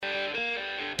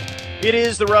It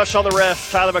is The Rush on the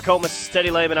Ref. Tyler McComas,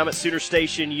 Teddy Lehman. I'm at Sooner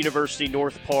Station, University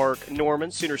North Park, Norman,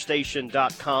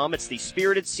 Soonerstation.com. It's the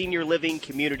spirited senior living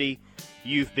community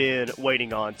you've been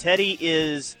waiting on. Teddy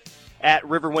is at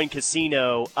Riverwind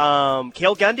Casino.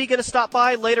 Cale Gundy going to stop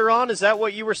by later on? Is that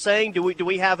what you were saying? Do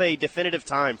we have a definitive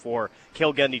time for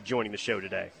Cale Gundy joining the show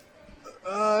today?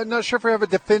 Not sure if we have a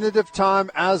definitive time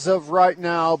as of right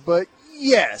now, but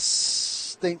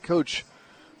yes, I think Coach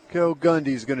Cale Gundy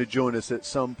is going to join us at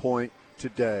some point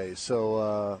today.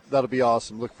 So that'll be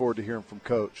awesome. Look forward to hearing from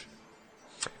Coach.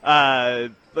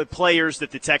 But players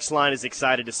that the text line is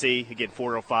excited to see, again,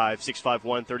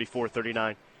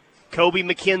 405-651-3439. Kobe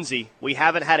McKenzie, we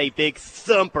haven't had a big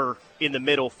thumper in the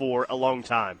middle for a long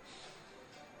time.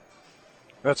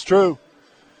 That's true.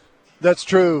 That's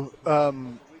true.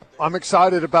 I'm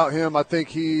excited about him. I think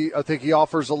he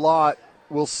offers a lot.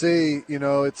 We'll see. You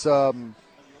know, it's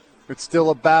still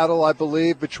a battle, I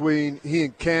believe, between he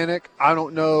and Kanak. I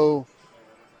don't know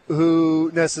who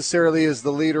necessarily is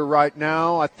the leader right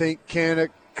now. I think Kanak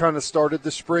kind of started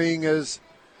the spring as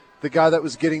the guy that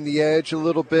was getting the edge a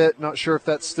little bit. Not sure if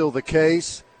that's still the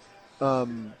case.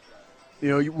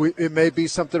 It may be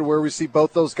something where we see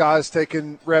both those guys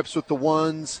taking reps with the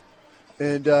ones,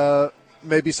 and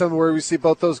maybe something where we see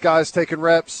both those guys taking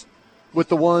reps with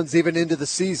the ones even into the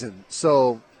season.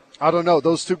 So I don't know.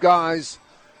 Those two guys,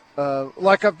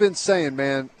 like I've been saying,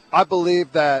 man, I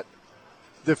believe that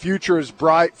the future is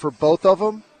bright for both of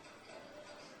them.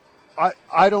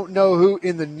 I don't know who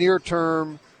in the near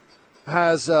term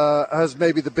has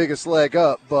maybe the biggest leg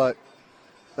up, but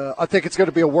I think it's going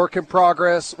to be a work in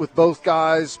progress with both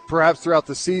guys, perhaps throughout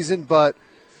the season. But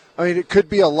I mean, it could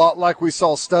be a lot like we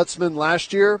saw Stutzman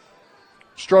last year,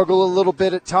 struggle a little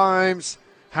bit at times,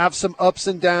 have some ups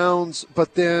and downs,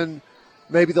 but then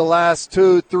maybe the last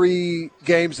 2-3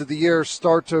 games of the year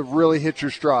start to really hit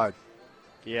your stride.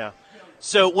 Yeah.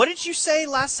 So what did you say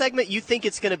last segment? You think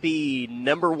it's going to be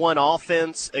number one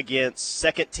offense against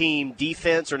second-team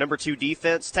defense or number two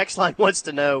defense? Text line wants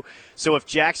to know, so if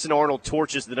Jackson Arnold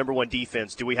torches the number one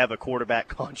defense, do we have a quarterback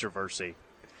controversy?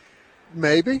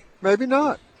 Maybe. Maybe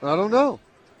not. I don't know.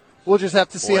 We'll just have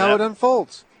to see how it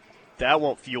unfolds. That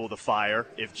won't fuel the fire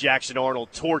if Jackson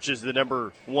Arnold torches the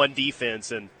number one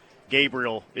defense and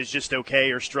Gabriel is just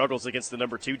okay or struggles against the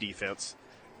number two defense.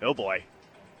 Oh, boy.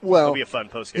 Well, it'll be a fun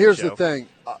post-game show. Here's the thing.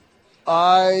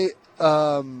 I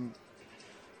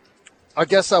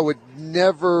guess I would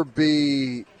never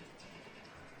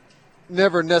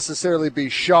necessarily be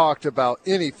shocked about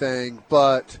anything,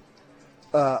 but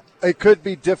it could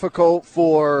be difficult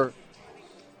for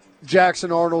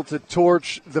Jackson Arnold to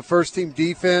torch the first-team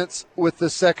defense with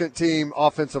the second-team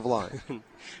offensive line.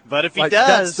 But if he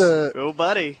does, oh,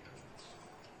 buddy.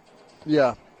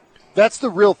 Yeah. That's the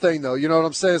real thing, though. You know what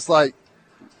I'm saying? It's like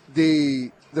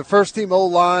the first-team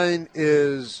O-line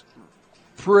is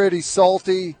pretty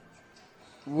salty.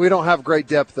 We don't have great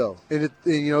depth, though. And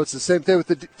it's the same thing with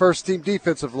the first-team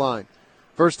defensive line.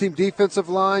 First-team defensive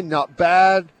line, not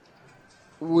bad.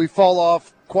 We fall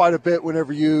off quite a bit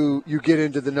whenever you get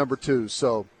into the number two.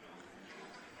 So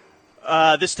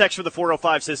this text from the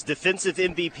 405 says defensive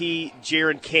MVP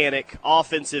Jaren Kanak,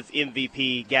 offensive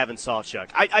MVP Gavin Sawchuk.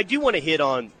 I do want to hit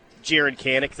on Jaren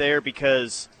Kanak there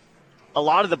because a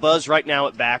lot of the buzz right now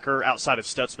at backer, outside of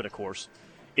Stutzman, of course,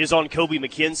 is on Kobe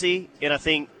McKenzie, and I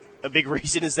think a big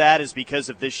reason is because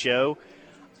of this show.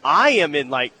 I am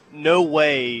in, no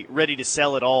way ready to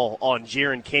sell it all on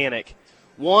Jaren Kanak.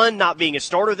 One, not being a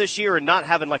starter this year and not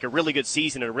having, a really good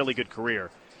season and a really good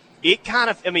career. It kind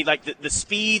of, the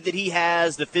speed that he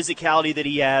has, the physicality that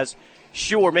he has,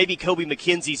 sure, maybe Kobe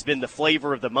McKenzie's been the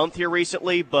flavor of the month here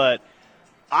recently, but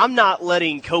I'm not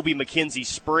letting Kobe McKenzie's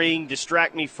spring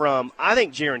distract me from, I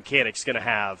think Jaren Kanak's going to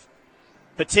have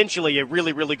potentially a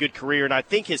really, really good career, and I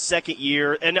think his second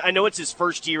year, and I know it's his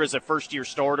first year as a first-year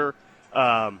starter,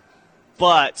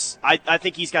 but I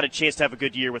think he's got a chance to have a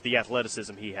good year with the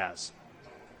athleticism he has.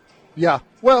 Yeah,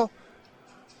 well,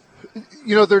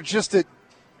 they're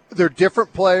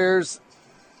different players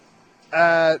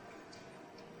at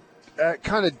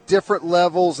kind of different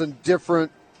levels and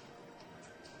different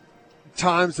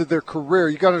times of their career.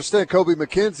 You got to understand, Kobe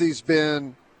McKenzie's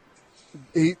been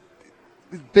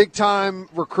big-time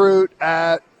recruit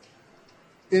at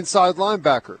inside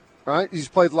linebacker, right? He's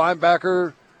played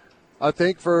linebacker, I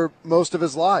think, for most of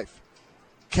his life.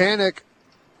 Kanak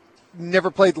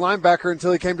never played linebacker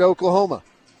until he came to Oklahoma.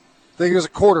 I think he was a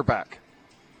quarterback.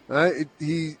 Right?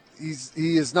 He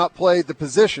has not played the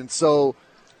position. So,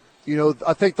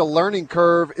 I think the learning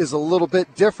curve is a little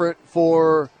bit different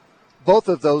for both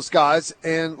of those guys.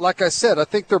 And like I said, I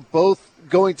think they're both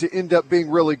going to end up being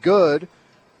really good.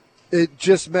 It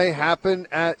just may happen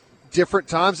at different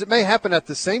times. It may happen at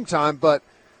the same time, but,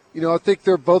 I think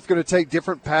they're both going to take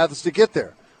different paths to get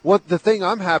there. The thing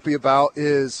I'm happy about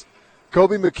is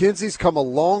Kobe McKenzie's come a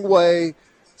long way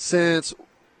since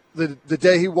the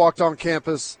day he walked on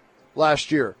campus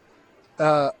last year.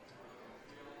 And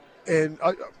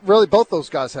really both those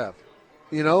guys have.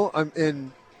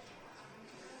 And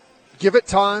give it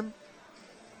time.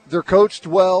 They're coached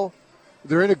well.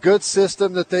 They're in a good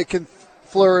system that they can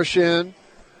flourish in.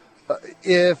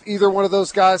 If either one of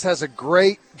those guys has a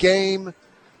great game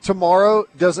tomorrow,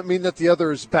 doesn't mean that the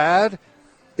other is bad.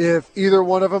 If either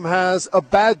one of them has a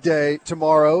bad day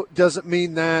tomorrow, doesn't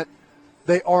mean that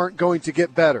they aren't going to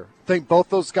get better. I think both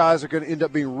those guys are going to end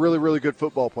up being really, really good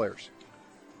football players.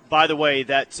 By the way,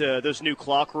 that those new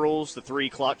clock rules, the 3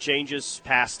 clock changes,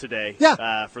 passed today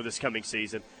for this coming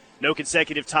season. No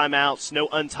consecutive timeouts, no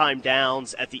untimed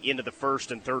downs at the end of the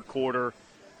first and third quarter.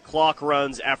 Clock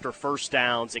runs after first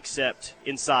downs except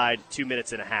inside 2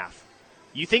 minutes and a half.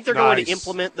 You think they're going to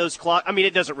implement those clock? I mean,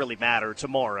 it doesn't really matter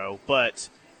tomorrow, but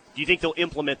do you think they'll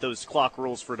implement those clock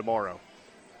rules for tomorrow?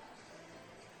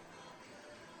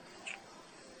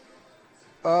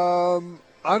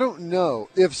 I don't know.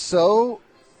 If so,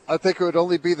 I think it would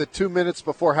only be the 2 minutes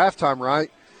before halftime, right?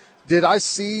 Did I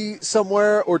see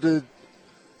somewhere or did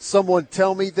someone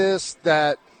tell me this,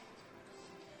 that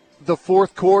the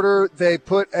fourth quarter they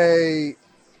put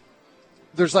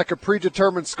there's like a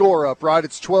predetermined score up, right?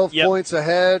 It's 12 points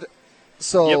ahead.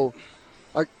 So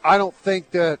I don't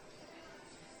think you're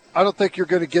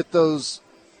going to get those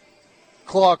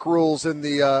clock rules in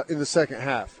the second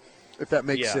half, if that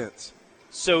makes sense.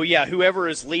 So, whoever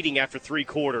is leading after 3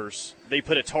 quarters, they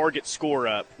put a target score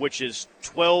up, which is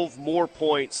 12 more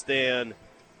points than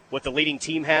what the leading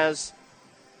team has.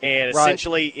 And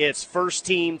essentially it's first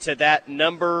team to that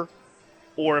number,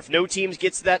 or if no teams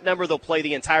gets to that number, they'll play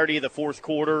the entirety of the fourth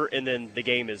quarter, and then the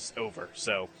game is over.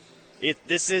 So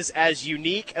this is as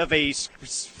unique of a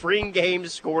spring game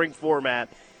scoring format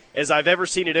as I've ever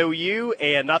seen at OU,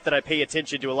 and not that I pay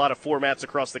attention to a lot of formats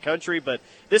across the country, but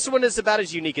this one is about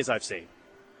as unique as I've seen.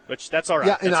 Which that's all right.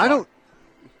 Yeah, and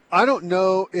I don't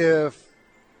know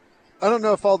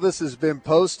if all this has been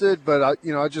posted, but I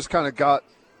just kind of got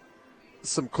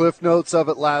some cliff notes of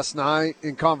it last night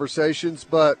in conversations.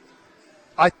 But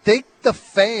I think the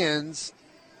fans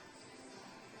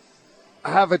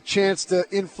have a chance to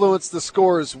influence the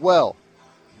score as well.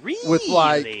 Really? With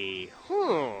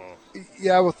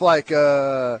with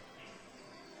a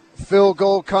field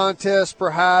goal contest,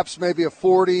 perhaps maybe a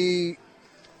 40.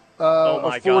 Oh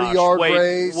my 40-yard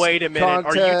race. Wait a minute.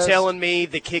 Contest. Are you telling me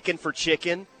the Kickin' for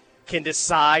Chicken can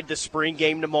decide the spring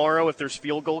game tomorrow if there's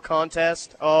field goal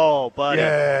contest? Oh, buddy.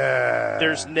 Yeah.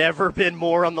 There's never been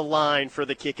more on the line for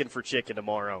the Kickin' for Chicken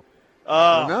tomorrow.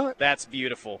 Oh, that's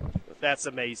beautiful. That's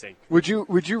amazing. Would you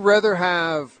rather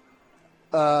have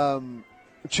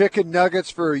chicken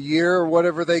nuggets for a year or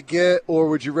whatever they get, or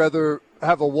would you rather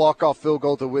have a walk-off field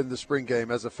goal to win the spring game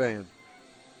as a fan?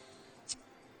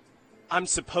 I'm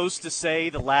supposed to say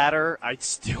the latter. I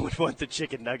still would want the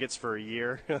chicken nuggets for a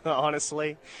year,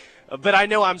 honestly. But I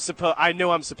know I'm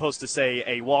supposed to say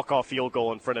a walk-off field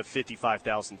goal in front of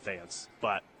 55,000 fans.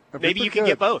 But maybe you can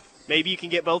get both. Maybe you can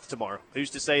get both tomorrow. Who's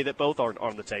to say that both aren't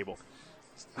on the table?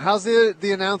 How's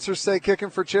the announcers say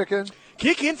kicking for chicken?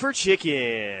 Kicking for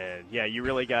chicken. Yeah, you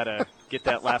really got to get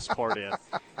that last part in.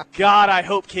 God, I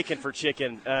hope Kicking for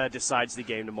Chicken decides the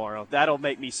game tomorrow. That'll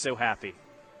make me so happy.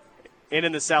 And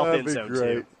in the south end zone,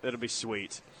 too. That'll be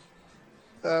sweet.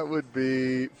 That would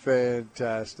be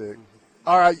fantastic.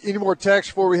 All right, any more text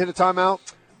before we hit a timeout?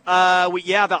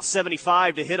 About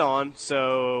 75 to hit on,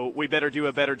 so we better do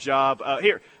a better job.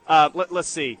 Let's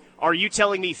see. Are you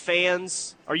telling me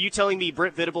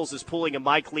Brent Venables is pulling a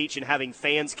Mike Leach and having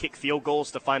fans kick field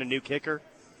goals to find a new kicker?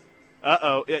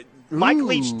 Uh-oh. Mike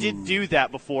Leach did do that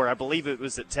before. I believe it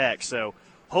was at Tech, so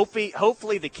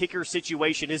hopefully the kicker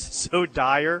situation isn't so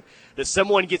dire that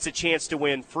someone gets a chance to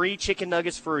win free chicken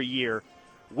nuggets for a year,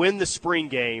 win the spring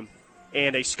game,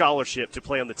 and a scholarship to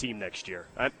play on the team next year.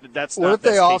 That's not the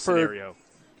best case scenario.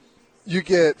 You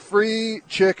get free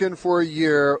chicken for a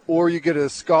year, or you get a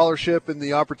scholarship and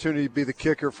the opportunity to be the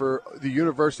kicker for the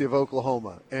University of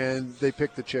Oklahoma, and they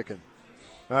pick the chicken.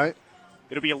 All right?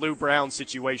 It'll be a Lou Brown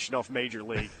situation off Major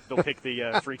League. They'll pick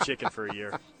the free chicken for a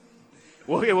year.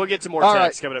 We'll get to more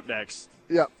text coming up next.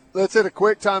 Yeah, let's hit a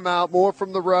quick timeout. More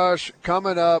from The Rush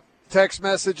coming up. Text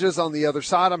messages on the other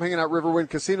side. I'm hanging out at Riverwind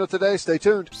Casino today. Stay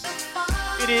tuned.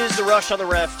 It is The Rush on the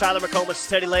Ref. Tyler McComas,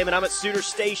 Teddy Lehman. I'm at Sooner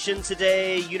Station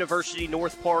today, University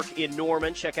North Park in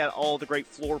Norman. Check out all the great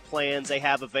floor plans they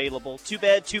have available. 2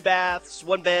 bed, 2 baths,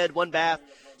 1 bed, 1 bath.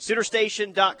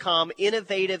 SoonerStation.com,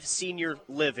 innovative senior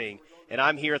living. And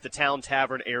I'm here at the Town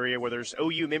Tavern area where there's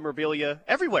OU memorabilia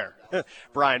everywhere.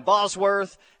 Brian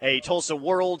Bosworth, a Tulsa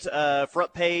World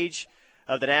front page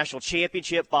of the national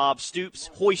championship. Bob Stoops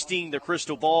hoisting the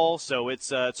crystal ball. So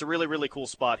it's a really, really cool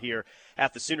spot here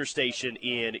at the Sooner Station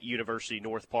in University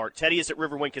North Park. Teddy is at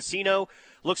Riverwind Casino.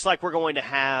 Looks like we're going to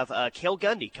have Cale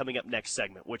Gundy coming up next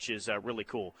segment, which is really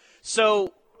cool.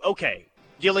 So, okay,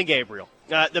 Dillon Gabriel.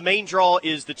 The main draw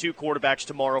is the two quarterbacks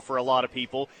tomorrow for a lot of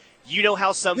people. You know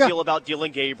how some feel about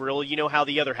Dillon Gabriel. You know how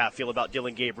the other half feel about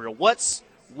Dillon Gabriel. What's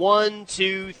 1,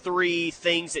 2, 3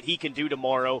 things that he can do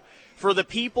tomorrow for the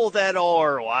people that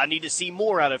are, I need to see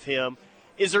more out of him?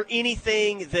 Is there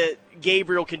anything that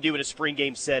Gabriel can do in a spring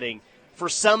game setting for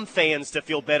some fans to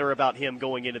feel better about him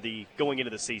going into the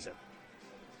season?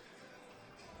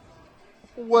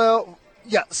 Well,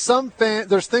 yeah,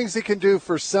 there's things he can do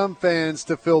for some fans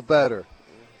to feel better,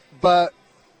 but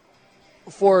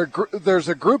there's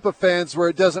a group of fans where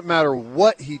it doesn't matter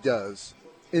what he does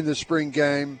in the spring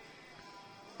game.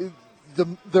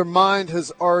 Their mind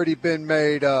has already been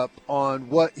made up on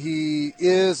what he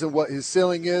is and what his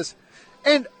ceiling is.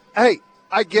 And hey,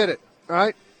 I get it,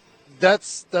 right?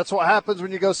 That's what happens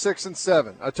when you go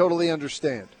 6-7. I totally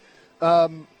understand.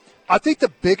 I think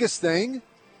the biggest thing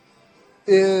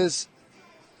is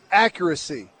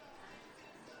accuracy.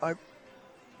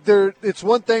 It's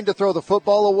one thing to throw the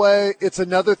football away. It's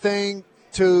another thing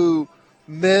to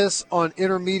miss on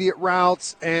intermediate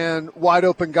routes and wide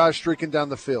open guys streaking down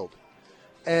the field.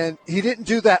 And he didn't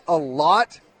do that a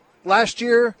lot last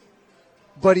year,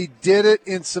 but he did it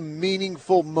in some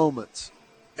meaningful moments.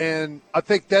 And I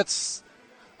think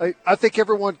I think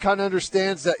everyone kind of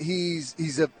understands that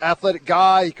he's an athletic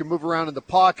guy. He can move around in the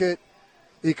pocket.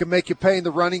 He can make you pay in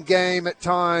the running game at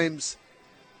times.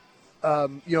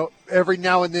 Every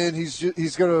now and then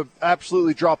he's going to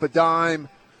absolutely drop a dime,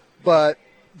 but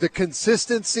the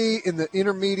consistency in the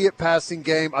intermediate passing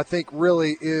game, I think,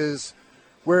 really is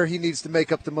where he needs to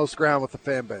make up the most ground with the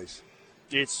fan base.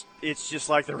 It's just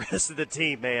like the rest of the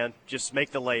team, man. Just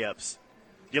make the layups.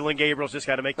 Dillon Gabriel's just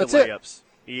got to make the layups.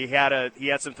 He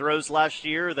had some throws last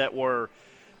year that were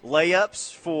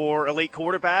layups for elite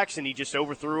quarterbacks, and he just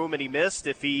overthrew them and he missed.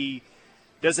 If he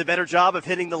does a better job of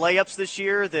hitting the layups this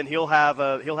year, then he'll have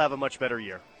a much better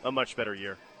year. A much better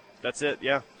year. That's it,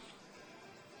 yeah.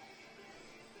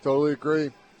 Totally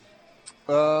agree.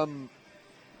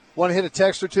 Want to hit a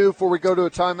text or two before we go to a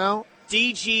timeout?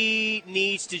 DG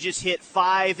needs to just hit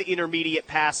 5 intermediate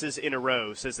passes in a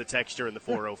row, says the texter in the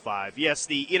 405. Yes,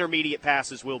 the intermediate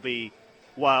passes will be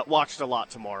watched a lot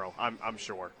tomorrow, I'm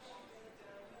sure.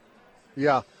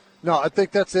 Yeah. No, I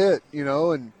think that's it,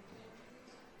 and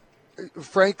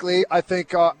frankly, I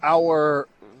think our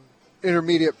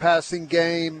intermediate passing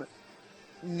game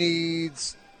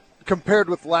compared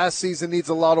with last season, needs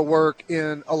a lot of work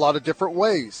in a lot of different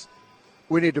ways.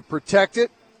 We need to protect it.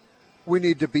 We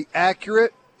need to be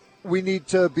accurate. We need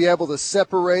to be able to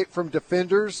separate from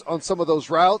defenders on some of those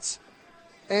routes.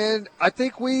 And I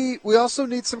think we also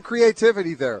need some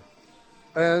creativity there.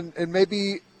 And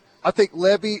maybe I think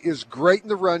Levy is great in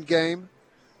the run game.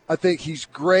 I think he's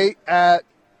great at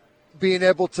being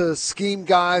able to scheme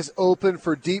guys open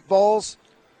for deep balls.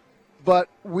 But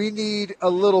we need a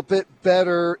little bit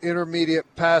better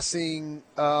intermediate passing,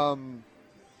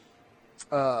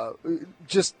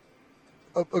 just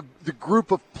the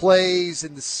group of plays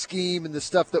and the scheme and the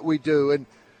stuff that we do. And,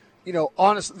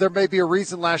 honestly, there may be a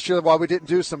reason last year why we didn't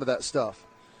do some of that stuff.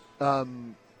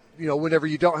 Whenever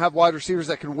you don't have wide receivers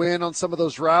that can win on some of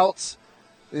those routes,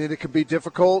 and it can be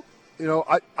difficult.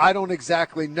 I don't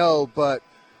exactly know, but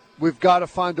we've got to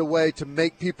find a way to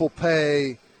make people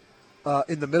pay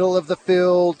in the middle of the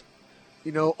field,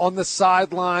 on the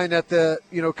sideline at the,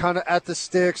 kind of at the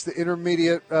sticks, the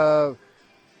intermediate,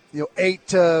 8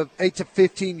 to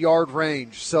 15 yard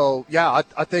range. So, yeah,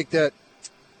 I think that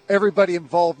everybody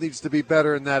involved needs to be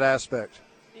better in that aspect.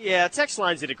 Yeah, text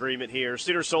line's in agreement here.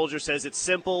 Sooner Soldier says it's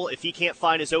simple. If he can't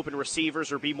find his open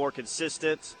receivers or be more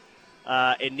consistent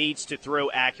and needs to throw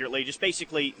accurately, just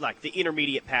basically like the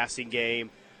intermediate passing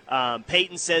game.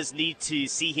 Peyton says need to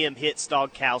see him hit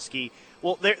Stogkowski.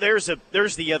 Well, there's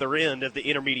the other end of the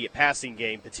intermediate passing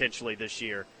game potentially this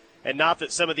year. And not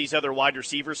that some of these other wide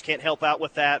receivers can't help out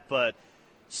with that, but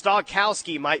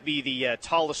Stogkowski might be the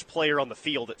tallest player on the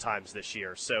field at times this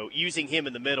year. So using him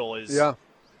in the middle is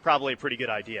probably a pretty good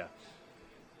idea.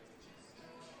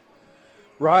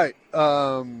 Right.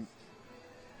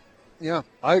 Yeah,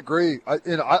 I agree.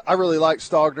 I really like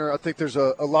Stogner. I think there's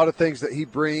a lot of things that he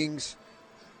brings.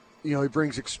 He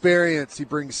brings experience. He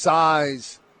brings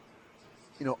size.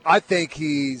 I think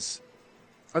he's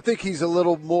I think he's a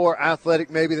little more athletic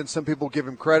maybe than some people give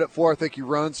him credit for. I think he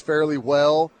runs fairly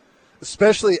well,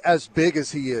 especially as big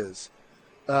as he is.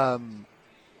 I'm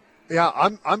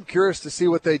curious to see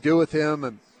what they do with him,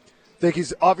 and I think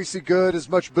he's obviously good, as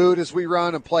much boot as we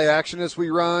run and play action as we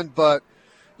run. But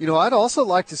I'd also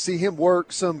like to see him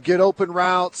work some get open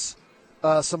routes,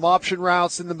 some option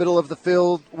routes in the middle of the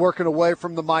field, working away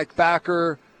from the Mike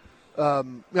backer.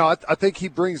 I think he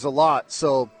brings a lot.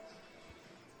 So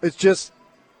it's just,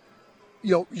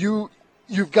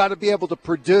 you've got to be able to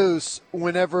produce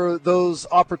whenever those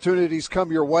opportunities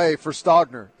come your way for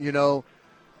Stogner.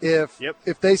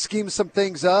 If they scheme some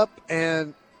things up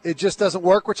and it just doesn't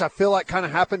work, which I feel like kind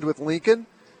of happened with Lincoln,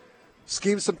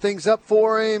 scheme some things up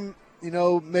for him.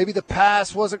 Maybe the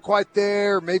pass wasn't quite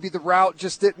there. Maybe the route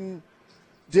just didn't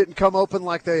come open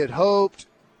like they had hoped.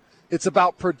 It's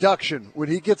about production. When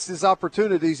he gets his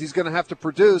opportunities, he's going to have to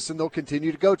produce, and they'll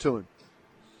continue to go to him.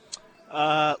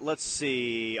 Let's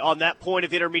see. On that point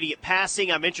of intermediate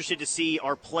passing, I'm interested to see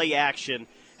our play action,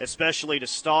 especially to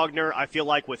Stogner. I feel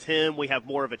like with him, we have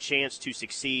more of a chance to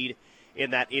succeed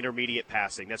in that intermediate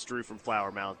passing. That's Drew from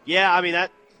Flower Mound. Yeah, I mean,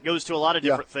 that goes to a lot of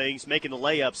different things, making the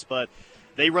layups, but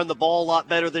they run the ball a lot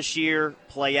better this year.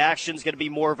 Play action's going to be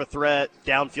more of a threat.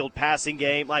 Downfield passing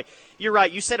game. Like, you're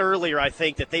right. You said earlier, I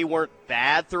think, that they weren't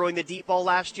bad throwing the deep ball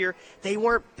last year. They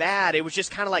weren't bad. It was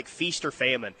just kind of like feast or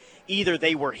famine. Either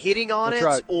they were hitting on That's it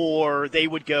right. or they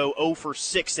would go 0 for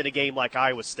 6 in a game like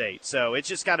Iowa State. So it's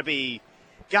just got to be,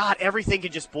 God, everything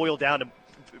can just boil down to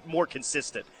more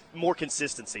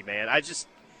consistency, man.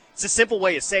 It's a simple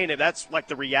way of saying it. That's like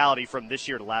the reality from this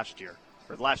year to last year,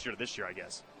 or last year to this year, I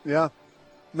guess. Yeah.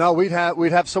 No, we'd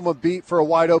have someone beat for a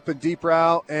wide open deep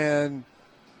route and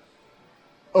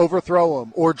overthrow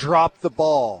them or drop the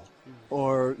ball,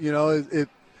 or it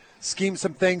scheme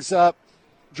some things up.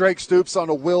 Drake Stoops on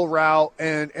a wheel route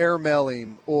and airmail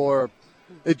him, or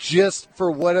it just,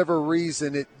 for whatever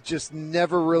reason, it just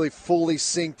never really fully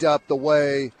synced up the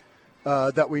way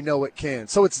that we know it can.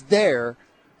 So it's there,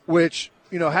 which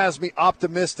has me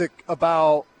optimistic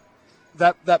about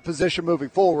that position moving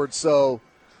forward. So,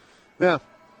 yeah,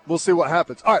 we'll see what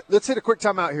happens. All right, let's hit a quick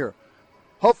timeout here.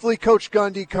 Hopefully Coach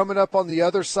Gundy coming up on the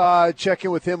other side, check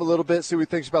in with him a little bit, see what he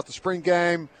thinks about the spring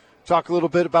game, talk a little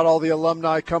bit about all the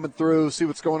alumni coming through, see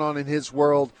what's going on in his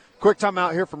world. Quick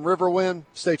timeout here from Riverwind.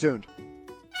 Stay tuned.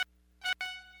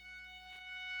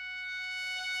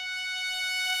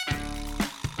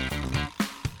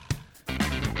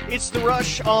 It's The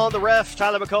Rush on the Ref.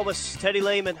 Tyler McComas, Teddy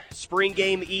Lehman. Spring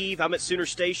game eve. I'm at Sooner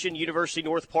Station, University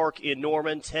North Park in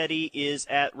Norman. Teddy is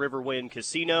at Riverwind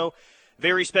Casino.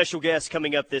 Very special guest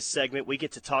coming up this segment. We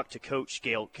get to talk to Coach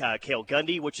Cale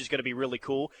Gundy, which is going to be really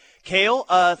cool. Cale,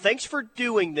 thanks for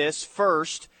doing this.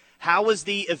 First, how was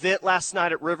the event last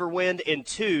night at Riverwind? And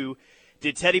two,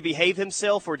 did Teddy behave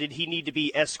himself, or did he need to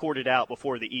be escorted out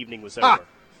before the evening was over?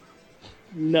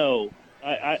 No.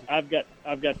 I've got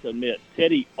to admit,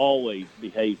 Teddy always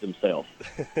behaves himself.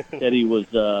 Teddy was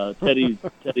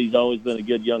Teddy's always been a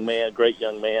good young man, great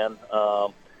young man.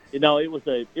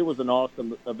 It was an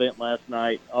awesome event last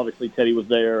night. Obviously, Teddy was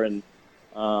there, and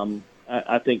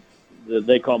I think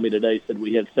they called me today, said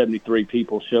we had 73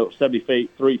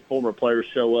 former players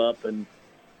show up, and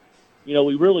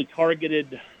we really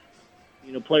targeted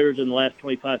players in the last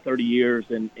 25, 30 years,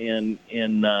 and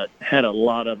had a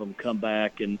lot of them come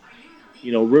back. And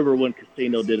Riverwind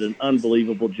Casino did an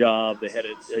unbelievable job. They had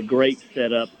a great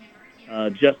setup.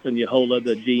 Justin Yahola,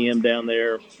 the GM down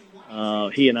there,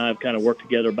 he and I have kind of worked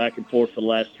together back and forth for the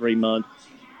last 3 months.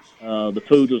 The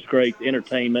food was great, the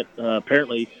entertainment.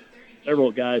 Apparently,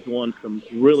 several guys won some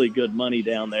really good money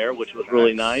down there, which was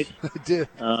really nice. I did.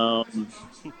 So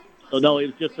no,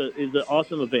 it was an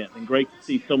awesome event, and great to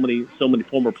see so many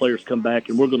former players come back.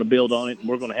 And we're going to build on it, and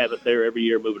we're going to have it there every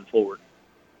year moving forward.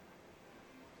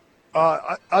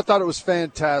 I thought it was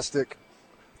fantastic.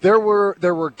 There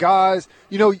were guys,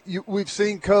 we've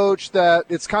seen, Coach, that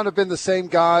it's kind of been the same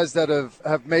guys that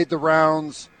have made the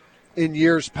rounds in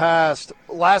years past.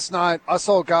 Last night, I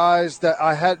saw guys that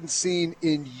I hadn't seen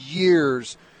in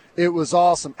years. It was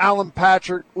awesome. Alan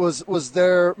Patrick was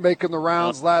there making the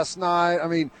rounds last night. I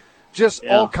mean, just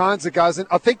all kinds of guys. And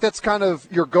I think that's kind of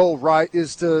your goal, right,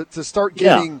 is to start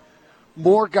getting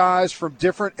more guys from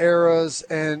different eras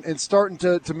and starting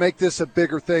to make this a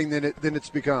bigger thing than it's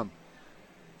become.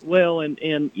 Well, and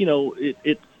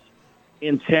it's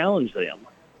and challenge them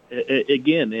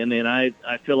again, and I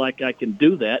feel like I can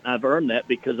do that. I've earned that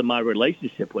because of my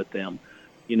relationship with them.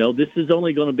 This is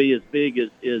only going to be as big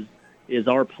as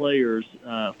our players,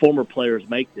 former players,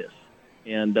 make this.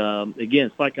 And again,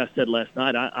 it's like I said last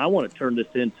night. I want to turn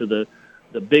this into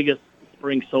the biggest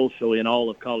spring social in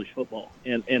all of college football,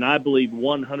 and I believe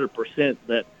 100%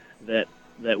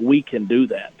 that we can do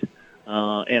that.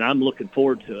 And I'm looking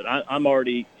forward to it. I've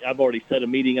already set a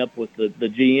meeting up with the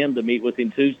GM to meet with him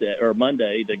Tuesday or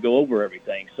Monday to go over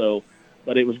everything. So,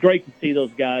 but it was great to see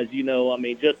those guys. And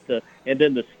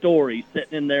then the stories,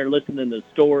 sitting in there listening to the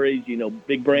stories.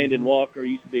 Big Brandon Walker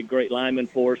used to be a great lineman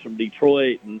for us from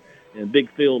Detroit, and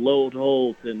Big Phil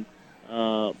Lodeholt, and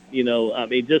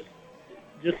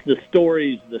just the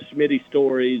stories, the Schmitty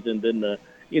stories, and then the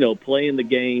playing the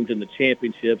games and the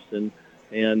championships and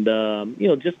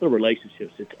just the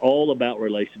relationships. It's all about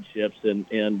relationships, and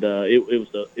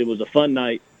it was a fun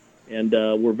night, and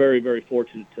we're very, very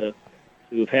fortunate to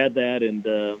have had that, and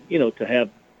to have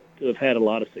had a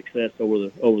lot of success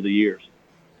over the years.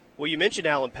 Well, you mentioned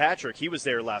Alan Patrick. He was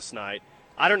there last night.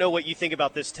 I don't know what you think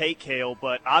about this take, Cale,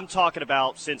 but I'm talking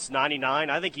about since '99.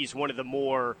 I think he's one of the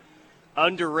more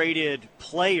underrated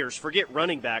players. Forget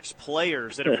running backs,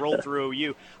 players that have rolled through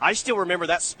OU. I still remember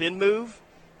that spin move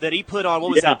that he put on,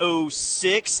 what was that,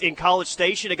 06 in College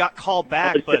Station? It got called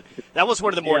back, but that was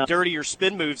one of the more dirtier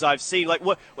spin moves I've seen. Like,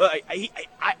 I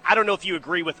don't know if you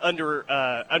agree with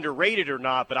underrated or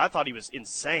not, but I thought he was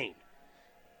insane.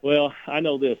 Well, I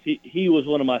know this. He was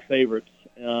one of my favorites,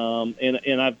 and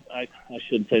I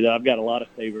shouldn't say that. I've got a lot of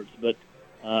favorites, but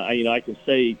I can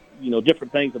say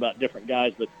different things about different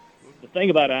guys. But the thing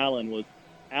about Alan was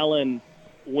Alan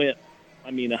went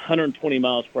 120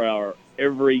 miles per hour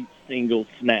every single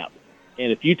snap.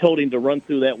 And if you told him to run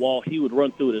through that wall, he would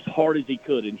run through it as hard as he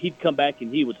could. And he'd come back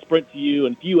and he would sprint to you.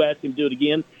 And if you asked him to do it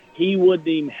again, he wouldn't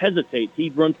even hesitate.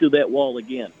 He'd run through that wall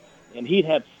again. And he'd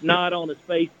have snot on his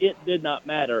face. It did not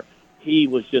matter. He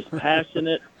was just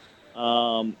passionate.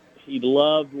 He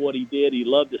loved what he did. He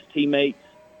loved his teammates.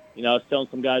 I was telling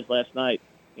some guys last night,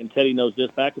 and Teddy knows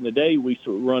this, back in the day, we used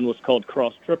to run what's called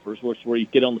cross trippers, which is where you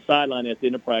get on the sideline at the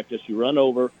end of practice, you run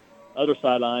over, other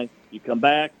sideline, you come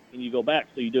back, and you go back,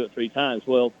 so you do it 3 times.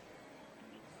 Well,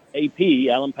 AP,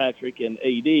 Alan Patrick, and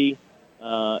AD,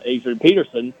 Adrian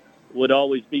Peterson, would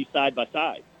always be side by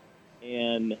side.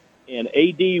 And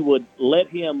AD would let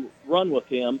him run with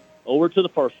him over to the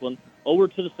first one, over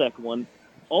to the second one,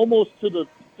 almost to the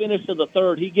finish of the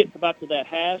third. He gets about to that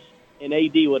hash, and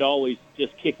AD would always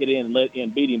just kick it in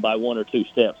and beat him by 1 or 2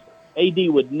 steps. AD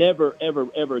would never, ever,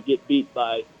 ever get beat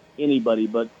by anybody,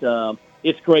 but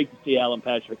it's great to see Alan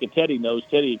Patrick. And Teddy knows.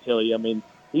 Teddy will tell you,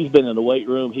 he's been in the weight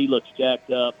room. He looks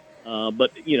jacked up,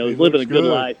 but, he's living a good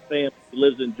life. Family, he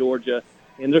lives in Georgia.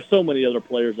 And there's so many other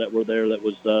players that were there that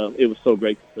was it was so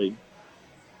great to see.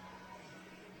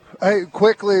 Hey,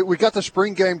 quickly, we got the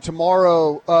spring game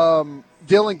tomorrow.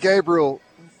 Dillon Gabriel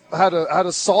had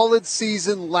a solid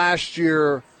season last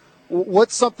year.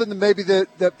 What's something that maybe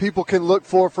that people can look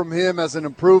for from him as an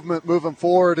improvement moving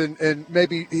forward, and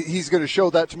maybe he's going to show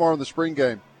that tomorrow in the spring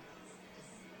game?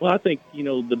 Well, I think,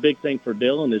 the big thing for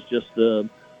Dillon is just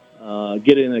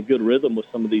get in a good rhythm with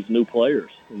some of these new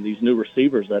players and these new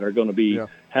receivers that are going to be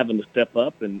having to step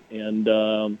up and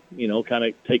kind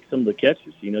of take some of the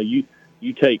catches.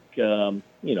 You take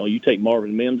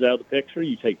Marvin Mims out of the picture,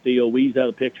 you take Theo Wees out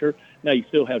of the picture. Now you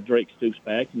still have Drake Stoops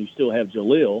back, and you still have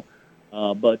Jaleel,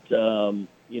 but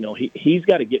he's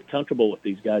got to get comfortable with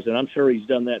these guys, and I'm sure he's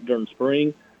done that during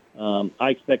spring. I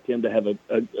expect him to have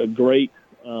a great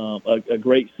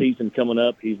season coming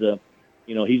up. He's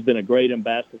been a great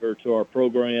ambassador to our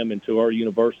program and to our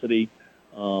university.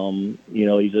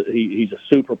 He's a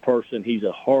super person. He's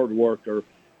a hard worker.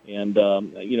 And,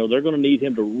 they're going to need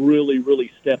him to really,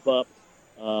 really step up.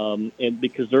 And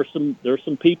because there's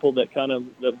some people that kind of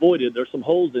avoided, there's some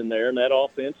holes in there in that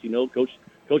offense.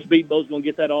 Coach Beatbow's going to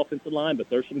get that offensive line, but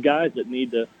there's some guys that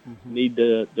need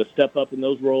to step up in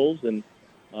those roles. And,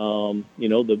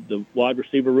 the wide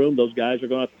receiver room, those guys are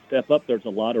going to have to step up. There's a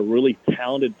lot of really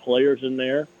talented players in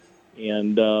there.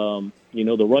 And, the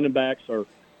running backs are,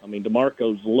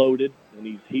 DeMarco's loaded,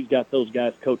 and he's got those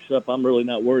guys coached up. I'm really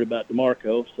not worried about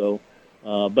DeMarco. So,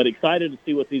 but excited to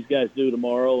see what these guys do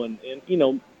tomorrow, and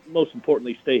most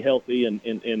importantly, stay healthy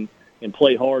and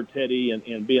play hard, Teddy,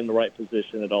 and be in the right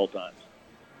position at all times.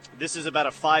 This is about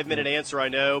a 5-minute answer, I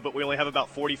know, but we only have about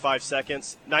 45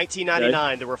 seconds.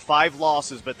 1999, There were 5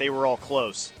 losses, but they were all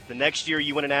close. The next year,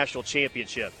 you win a national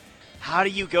championship. How do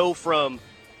you go from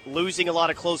losing a lot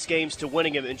of close games to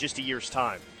winning them in just a year's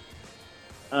time?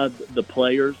 The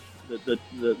players, the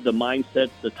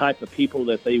mindsets, the type of people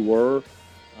that they were,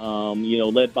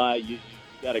 led by you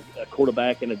got a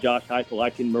quarterback and a Josh Heupel. I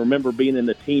can remember being in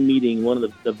the team meeting, one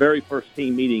of the very first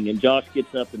team meeting, and Josh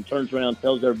gets up and turns around and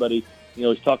tells everybody,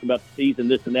 he's talking about the season,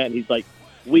 this and that, and he's like,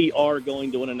 we are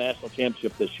going to win a national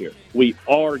championship this year. We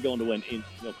are going to win. And,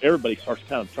 everybody starts to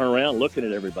kind of turn around looking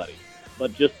at everybody.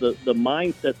 But just the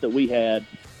mindset that we had,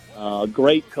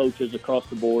 great coaches across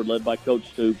the board led by Coach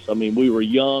Stoops. I mean, we were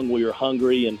young, we were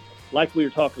hungry, and like we were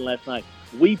talking last night,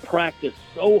 we practiced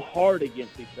so hard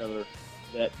against each other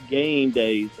that game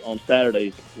days on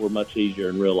Saturdays were much easier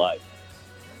in real life.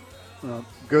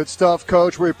 Good stuff,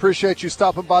 Coach. We appreciate you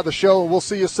stopping by the show, and we'll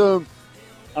see you soon.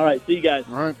 All right, see you guys.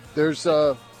 All right, there's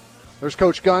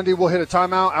Coach Gundy. We'll hit a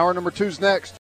timeout. Hour number 2's next.